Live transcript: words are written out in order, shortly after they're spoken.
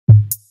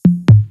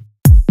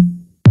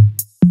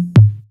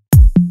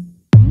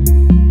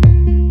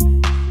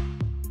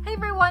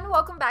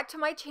to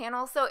my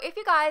channel. So if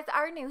you guys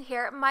are new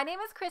here, my name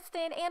is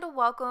Kristen and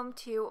welcome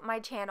to my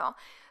channel.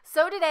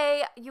 So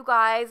today, you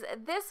guys,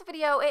 this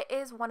video, it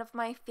is one of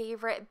my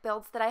favorite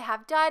builds that I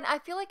have done. I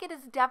feel like it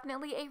is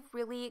definitely a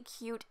really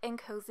cute and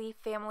cozy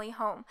family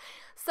home.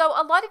 So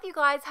a lot of you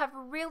guys have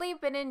really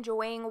been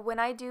enjoying when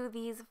I do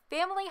these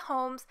family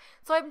homes,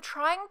 so I'm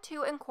trying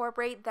to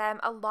incorporate them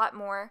a lot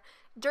more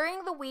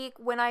during the week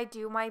when I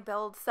do my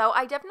builds. So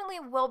I definitely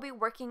will be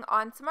working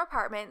on some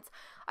apartments.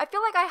 I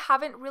feel like I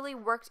haven't really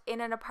worked in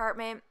an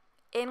apartment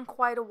in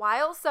quite a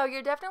while, so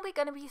you're definitely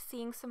going to be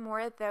seeing some more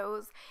of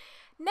those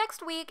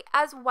next week,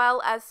 as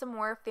well as some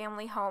more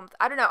family homes.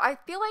 I don't know, I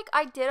feel like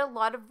I did a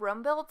lot of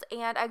room builds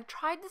and I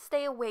tried to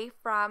stay away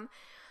from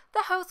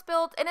the house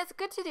builds, and it's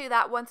good to do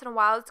that once in a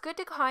while. It's good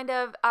to kind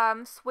of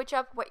switch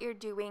up what you're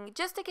doing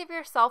just to give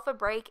yourself a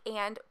break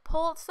and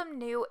pull some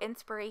new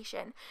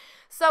inspiration.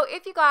 So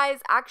if you guys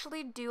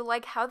actually do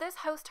like how this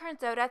house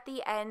turns out at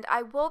the end,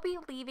 I will be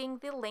leaving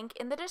the link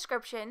in the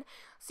description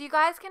so you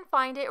guys can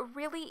find it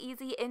really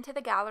easy into the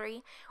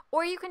gallery,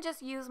 or you can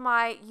just use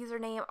my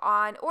username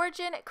on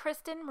Origin,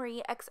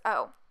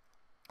 KrystinMyrieXo.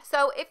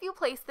 So if you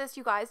place this,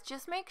 you guys,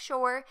 just make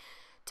sure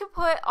to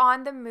put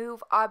on the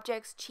move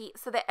objects cheat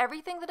so that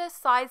everything that is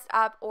sized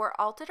up or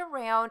altered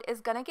around is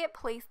going to get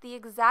placed the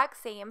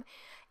exact same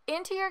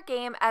into your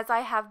game as I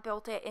have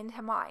built it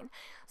into mine.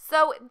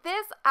 So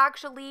this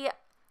actually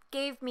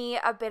gave me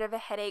a bit of a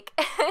headache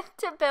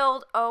to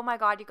build. Oh my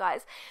god, you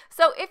guys.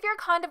 So if you're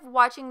kind of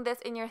watching this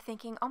and you're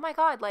thinking, oh my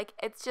god, like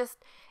it's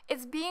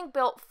being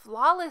built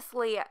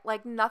flawlessly,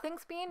 like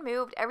nothing's being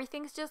moved,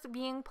 everything's just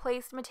being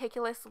placed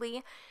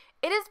meticulously,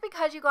 it is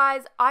because, you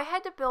guys, I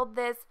had to build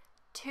this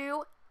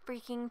 2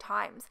 freaking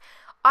times.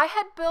 I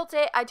had built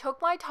it, I took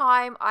my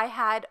time, I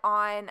had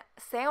on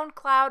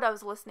SoundCloud, I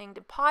was listening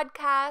to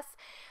podcasts,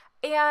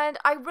 and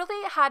I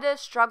really had to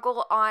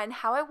struggle on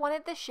how I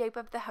wanted the shape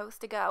of the house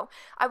to go.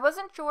 I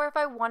wasn't sure if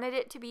I wanted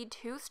it to be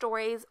 2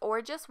 stories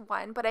or just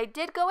 1, but I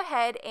did go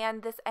ahead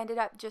and this ended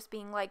up just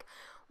being like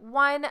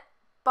 1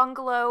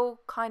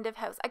 bungalow kind of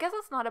house. I guess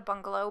it's not a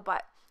bungalow,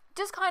 but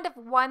just kind of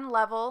 1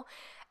 level.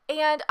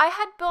 And I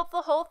had built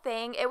the whole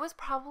thing. It was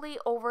probably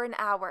over an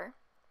hour.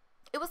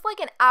 It was like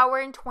an hour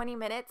and 20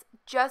 minutes,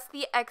 just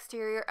the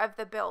exterior of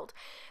the build.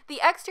 The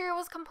exterior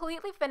was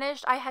completely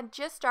finished. I had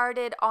just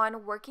started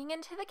on working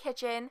into the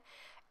kitchen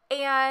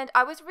and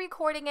I was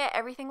recording it.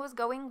 Everything was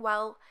going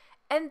well.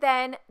 And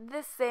then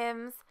The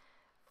Sims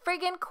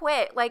friggin'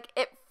 quit. Like,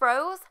 it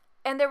froze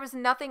and there was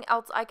nothing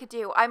else I could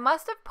do. I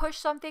must have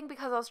pushed something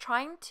because I was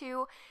trying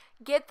to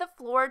get the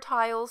floor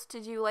tiles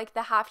to do like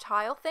the half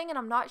tile thing, and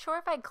I'm not sure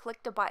if I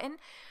clicked a button,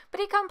 but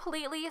he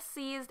completely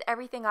seized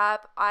everything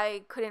up.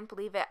 I couldn't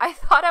believe it. I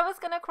thought I was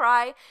gonna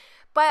cry,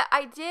 but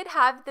I did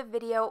have the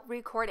video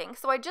recording,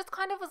 so I just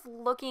kind of was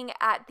looking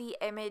at the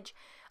image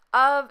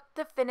of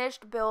the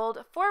finished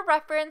build for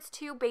reference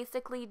to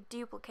basically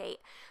duplicate.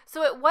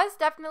 So it was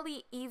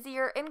definitely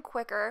easier and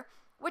quicker,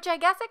 which I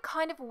guess it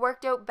kind of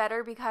worked out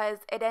better because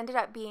it ended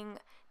up being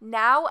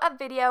now a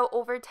video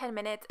over 10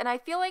 minutes, and I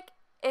feel like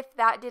if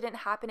that didn't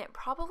happen, it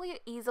probably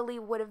easily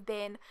would have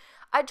been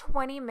a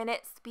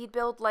 20-minute speed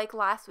build like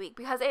last week,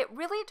 because it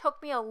really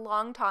took me a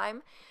long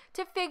time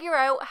to figure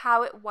out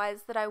how it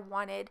was that I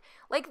wanted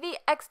like the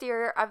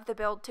exterior of the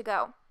build to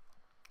go.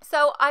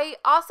 So I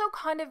also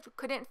kind of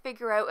couldn't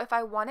figure out if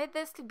I wanted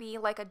this to be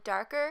like a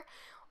darker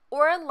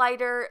or a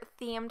lighter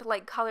themed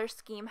like color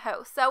scheme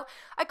house. So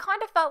I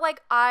kind of felt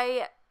like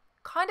I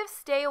kind of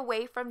stay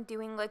away from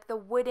doing like the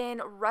wooden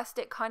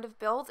rustic kind of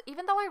builds,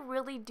 even though I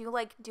really do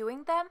like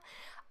doing them.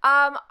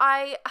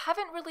 I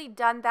haven't really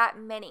done that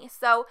many,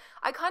 so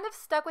I kind of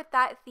stuck with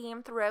that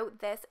theme throughout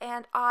this,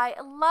 and I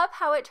love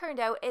how it turned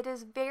out. It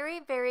is very,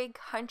 very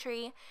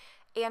country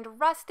and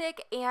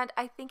rustic, and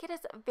I think it is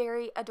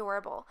very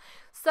adorable.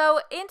 So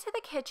into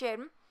the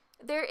kitchen,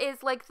 there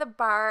is like the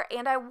bar,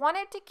 and I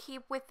wanted to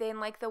keep within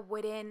like the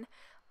wooden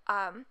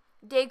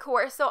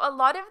decor. So a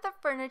lot of the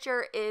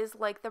furniture is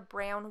like the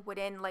brown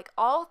wooden, like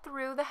all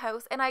through the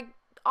house, and I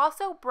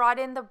also brought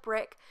in the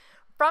brick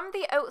from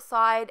the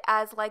outside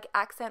as like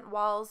accent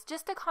walls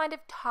just to kind of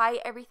tie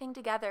everything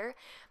together,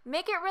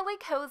 make it really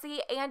cozy.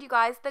 And you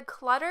guys, the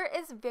clutter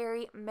is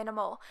very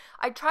minimal.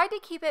 I tried to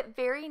keep it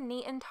very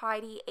neat and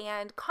tidy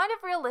and kind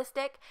of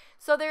realistic,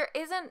 so there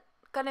isn't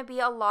gonna be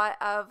a lot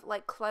of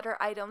like clutter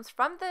items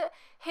from the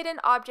hidden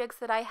objects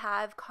that I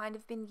have kind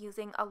of been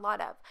using a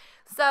lot of.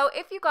 So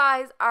if you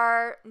guys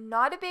are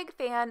not a big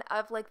fan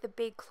of like the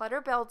big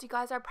clutter builds, you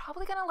guys are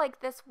probably gonna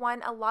like this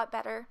one a lot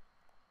better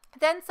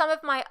than some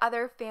of my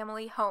other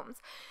family homes.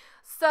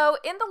 So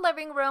in the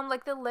living room,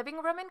 like the living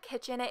room and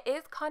kitchen, it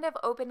is kind of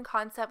open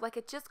concept, like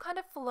it just kind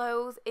of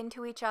flows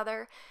into each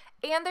other,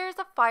 and there's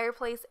a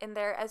fireplace in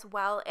there as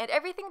well, and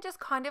everything just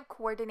kind of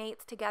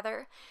coordinates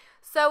together.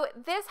 So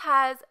this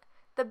has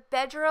the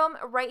bedroom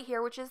right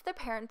here, which is the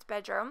parents'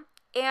 bedroom,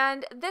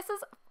 and this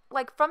is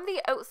like from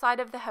the outside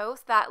of the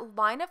house, that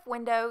line of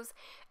windows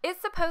is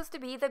supposed to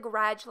be the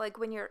garage, like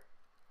when you're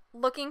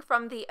looking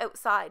from the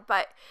outside,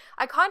 but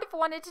I kind of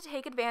wanted to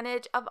take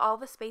advantage of all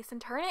the space and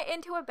turn it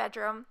into a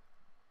bedroom.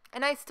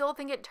 and I still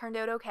think it turned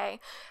out okay.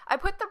 I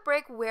put the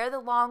brick where the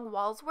long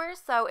walls were,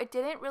 so it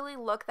didn't really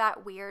look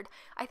that weird.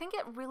 I think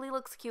it really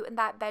looks cute in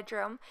that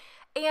bedroom.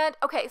 And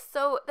okay,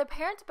 so the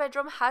parents'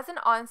 bedroom has an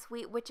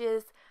ensuite, which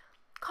is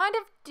kind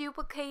of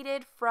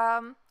duplicated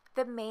from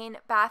the main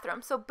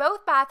bathroom. So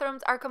both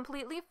bathrooms are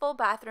completely full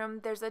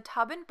bathroom. There's a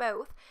tub in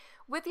both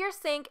with your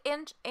sink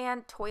and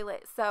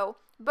toilet. So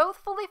both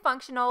fully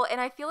functional, and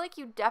I feel like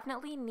you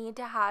definitely need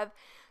to have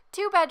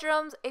 2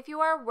 bedrooms if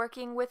you are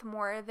working with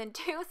more than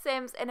 2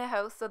 Sims in a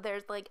house, so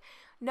there's like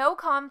no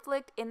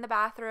conflict in the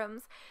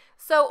bathrooms.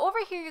 So over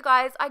here, you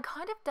guys, I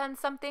kind of done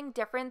something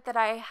different that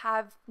I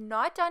have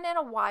not done in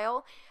a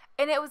while,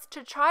 and it was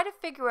to try to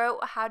figure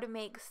out how to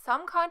make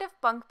some kind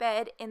of bunk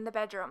bed in the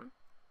bedroom.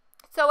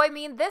 So I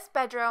mean, this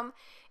bedroom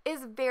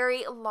is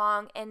very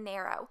long and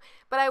narrow,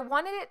 but I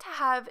wanted it to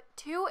have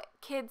 2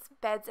 kids'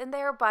 beds in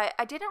there, but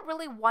I didn't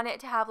really want it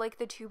to have like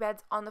the 2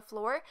 beds on the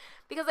floor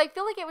because I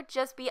feel like it would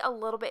just be a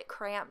little bit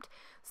cramped.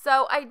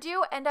 So I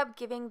do end up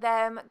giving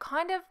them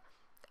kind of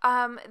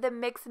the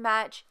mix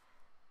match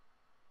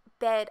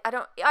bed. I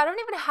don't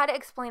even know how to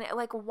explain it.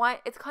 Like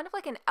it's kind of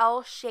like an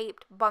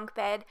L-shaped bunk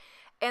bed,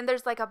 and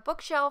there's like a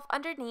bookshelf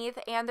underneath,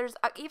 and there's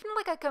even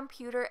like a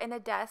computer and a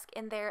desk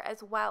in there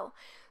as well.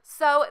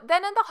 So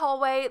then in the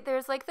hallway,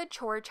 there's like the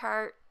chore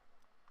chart,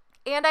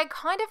 and I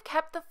kind of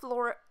kept the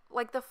floor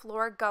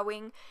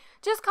going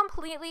just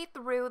completely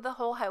through the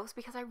whole house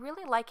because I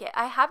really like it.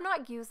 I have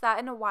not used that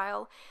in a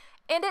while,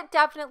 and it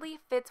definitely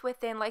fits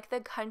within like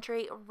the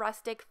country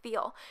rustic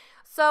feel.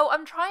 So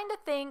I'm trying to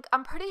think,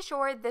 I'm pretty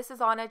sure this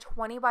is on a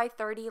 20 by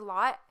 30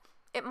 lot.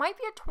 It might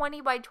be a 20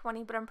 by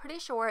 20, but I'm pretty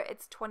sure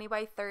it's 20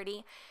 by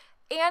 30.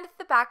 And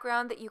the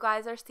background that you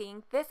guys are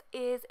seeing, this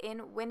is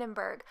in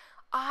Windenburg.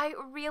 I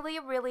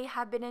really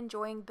have been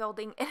enjoying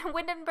building in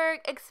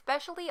Windenburg,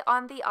 especially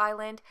on the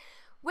island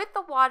with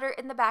the water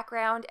in the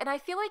background. And I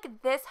feel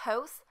like this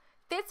house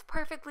fits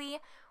perfectly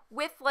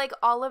with like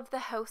all of the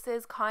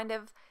houses kind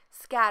of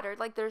scattered.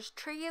 Like there's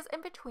trees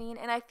in between,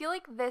 and I feel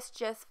like this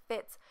just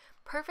fits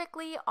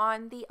perfectly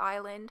on the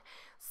island.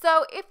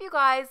 So if you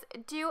guys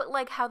do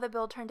like how the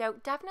build turned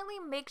out, definitely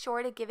make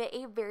sure to give it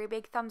a very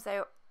big thumbs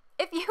up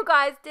if you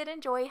guys did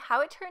enjoy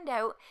how it turned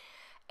out.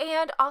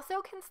 And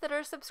also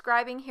consider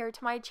subscribing here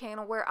to my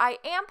channel, where I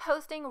am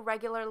posting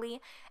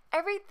regularly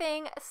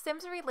everything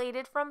Sims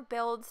related, from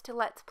builds to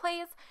let's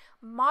plays,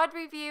 mod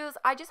reviews.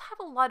 I just have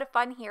a lot of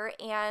fun here,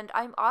 and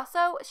I'm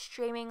also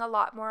streaming a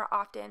lot more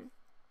often.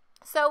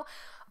 So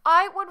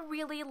I would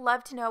really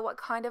love to know what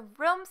kind of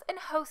rooms and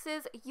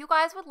houses you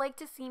guys would like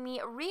to see me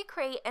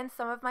recreate in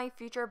some of my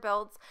future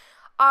builds.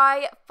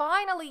 I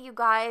finally, you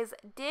guys,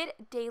 did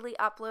daily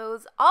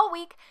uploads all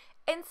week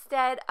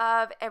instead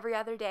of every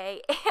other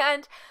day,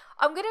 and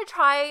I'm gonna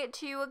try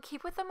to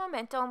keep with the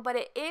momentum, but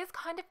it is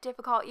kind of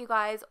difficult, you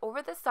guys,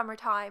 over the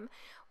summertime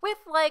with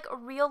like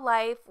real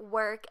life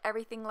work,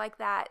 everything like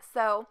that.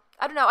 So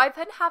I don't know, I've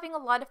been having a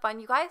lot of fun.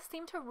 You guys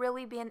seem to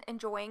really be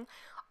enjoying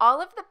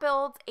all of the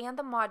builds and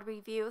the mod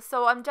reviews,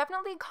 so I'm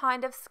definitely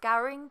kind of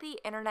scouring the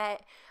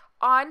internet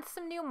on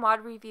some new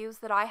mod reviews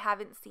that I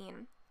haven't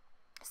seen.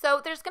 So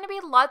there's going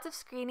to be lots of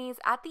screenies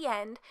at the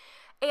end.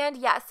 And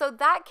yeah, so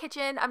that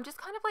kitchen, I'm just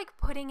kind of like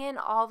putting in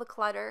all the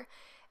clutter,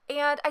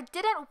 and I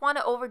didn't want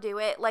to overdo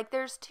it. Like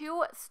there's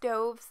 2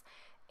 stoves,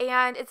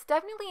 and it's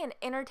definitely an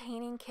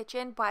entertaining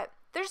kitchen, but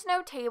there's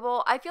no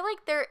table. I feel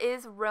like there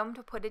is room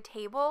to put a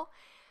table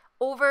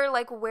over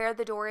like where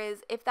the door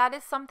is, if that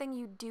is something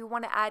you do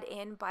want to add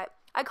in, but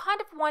I kind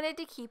of wanted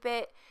to keep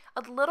it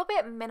a little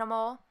bit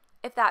minimal,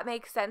 if that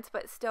makes sense,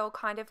 but still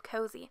kind of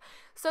cozy.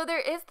 So there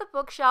is the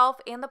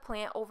bookshelf and the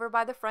plant over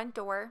by the front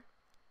door,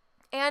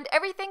 and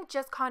everything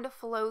just kind of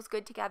flows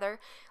good together.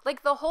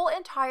 Like the whole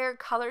entire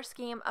color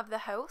scheme of the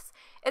house,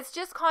 it's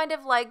just kind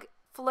of like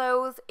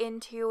flows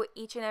into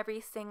each and every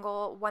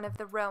single one of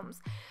the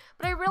rooms.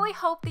 But I really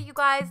hope that you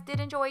guys did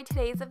enjoy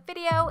today's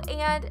video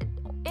and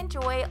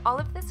enjoy all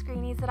of the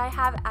screenies that I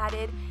have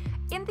added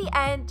in the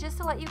end, just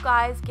to let you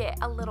guys get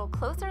a little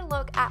closer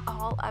look at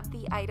all of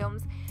the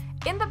items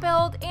in the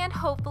build, and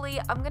hopefully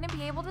I'm going to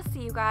be able to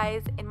see you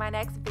guys in my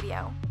next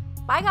video.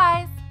 Bye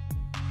guys!